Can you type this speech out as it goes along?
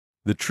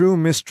The true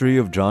mystery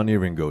of Johnny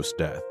Ringo's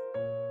death.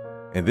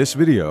 In this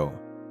video,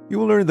 you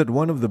will learn that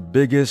one of the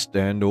biggest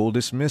and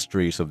oldest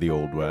mysteries of the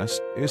Old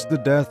West is the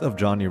death of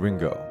Johnny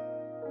Ringo.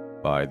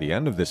 By the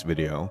end of this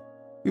video,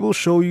 we will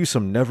show you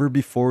some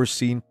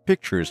never-before-seen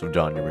pictures of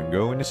Johnny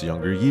Ringo in his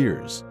younger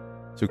years,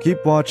 so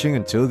keep watching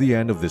until the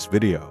end of this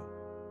video.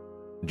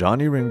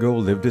 Johnny Ringo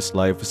lived his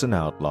life as an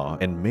outlaw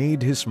and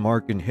made his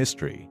mark in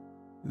history.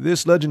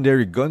 This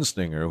legendary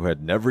gunslinger who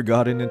had never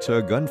gotten into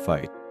a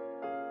gunfight.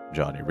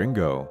 Johnny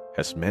Ringo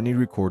has many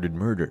recorded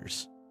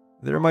murders.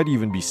 There might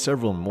even be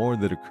several more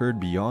that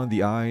occurred beyond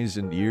the eyes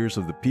and ears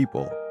of the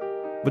people.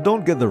 But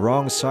don't get the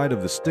wrong side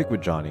of the stick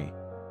with Johnny.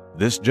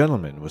 This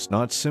gentleman was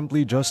not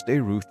simply just a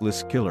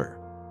ruthless killer.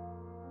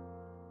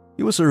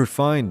 He was a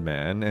refined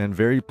man and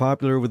very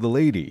popular with the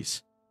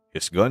ladies.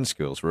 His gun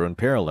skills were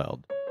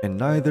unparalleled, and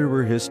neither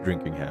were his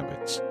drinking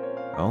habits.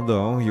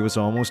 Although he was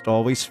almost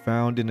always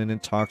found in an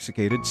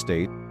intoxicated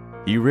state,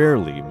 he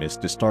rarely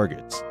missed his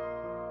targets.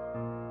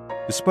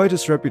 Despite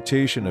his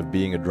reputation of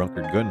being a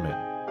drunkard gunman,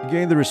 he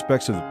gained the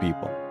respects of the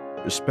people.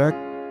 Respect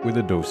with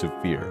a dose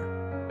of fear,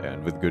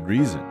 and with good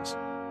reasons.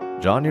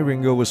 Johnny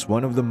Ringo was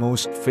one of the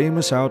most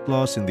famous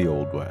outlaws in the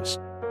Old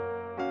West.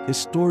 His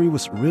story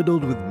was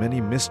riddled with many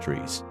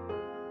mysteries,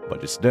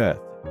 but his death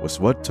was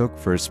what took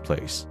first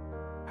place.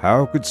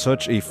 How could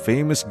such a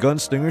famous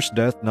gunslinger's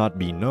death not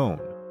be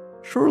known?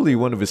 Surely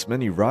one of his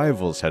many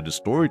rivals had a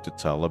story to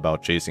tell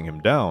about chasing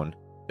him down.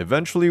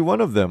 Eventually,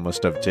 one of them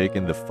must have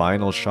taken the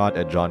final shot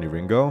at Johnny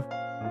Ringo.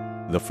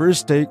 The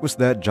first take was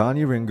that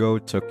Johnny Ringo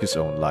took his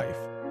own life.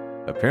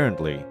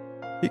 Apparently,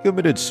 he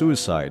committed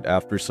suicide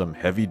after some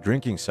heavy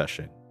drinking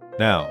session.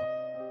 Now,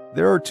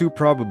 there are two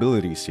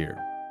probabilities here.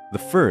 The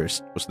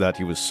first was that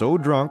he was so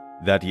drunk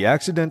that he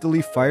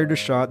accidentally fired a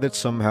shot that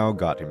somehow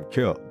got him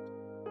killed.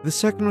 The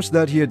second was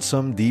that he had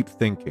some deep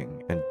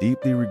thinking and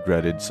deeply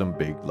regretted some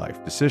big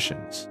life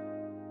decisions.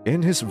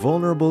 In his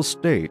vulnerable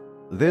state,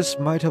 this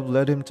might have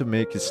led him to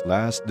make his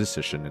last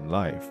decision in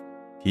life.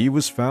 He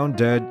was found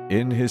dead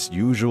in his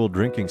usual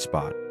drinking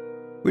spot,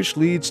 which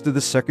leads to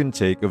the second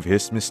take of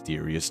his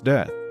mysterious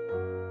death.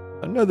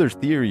 Another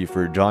theory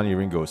for Johnny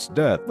Ringo's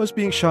death was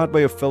being shot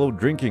by a fellow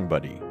drinking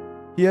buddy.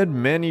 He had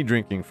many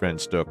drinking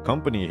friends to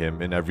accompany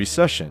him in every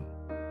session,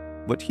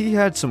 but he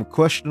had some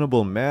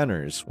questionable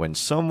manners when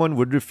someone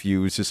would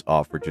refuse his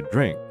offer to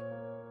drink.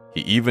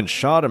 He even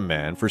shot a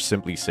man for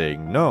simply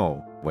saying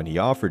no when he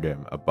offered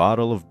him a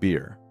bottle of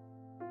beer.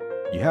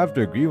 You have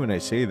to agree when I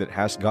say that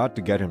has got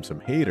to get him some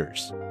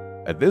haters.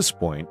 At this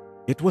point,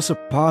 it was a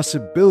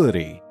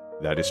possibility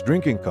that his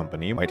drinking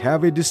company might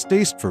have a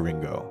distaste for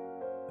Ringo.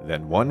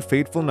 Then one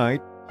fateful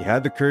night, he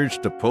had the courage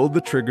to pull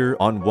the trigger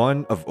on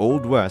one of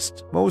Old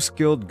West's most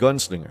skilled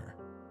gunslinger.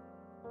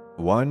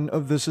 One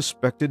of the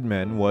suspected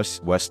men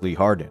was Wesley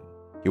Hardin.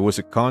 He was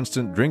a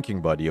constant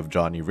drinking buddy of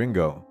Johnny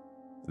Ringo.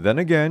 Then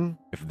again,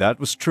 if that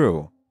was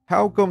true,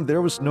 how come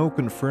there was no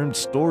confirmed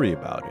story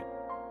about it?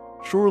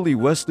 Surely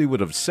Wesley would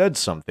have said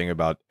something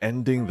about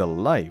ending the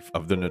life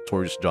of the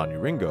notorious Johnny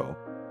Ringo.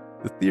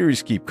 The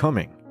theories keep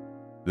coming.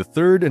 The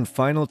third and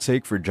final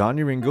take for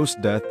Johnny Ringo's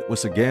death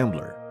was a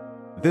gambler.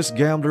 This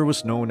gambler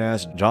was known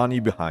as Johnny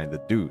Behind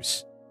the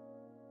Deuce.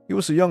 He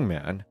was a young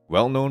man,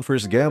 well known for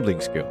his gambling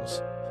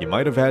skills. He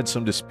might have had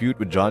some dispute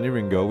with Johnny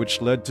Ringo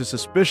which led to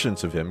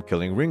suspicions of him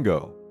killing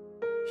Ringo.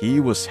 He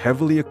was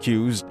heavily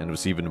accused and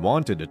was even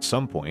wanted at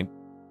some point.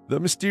 The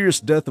mysterious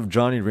death of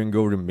Johnny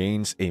Ringo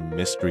remains a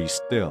mystery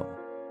still.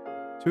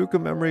 To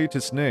commemorate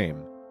his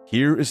name,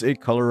 here is a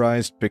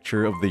colorized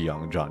picture of the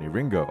young Johnny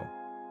Ringo.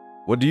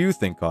 What do you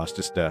think caused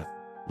his death?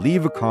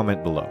 Leave a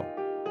comment below.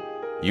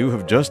 You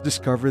have just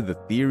discovered the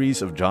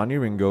theories of Johnny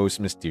Ringo's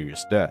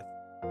mysterious death.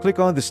 Click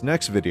on this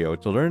next video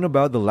to learn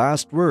about the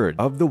last word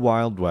of the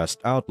Wild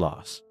West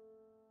Outlaws.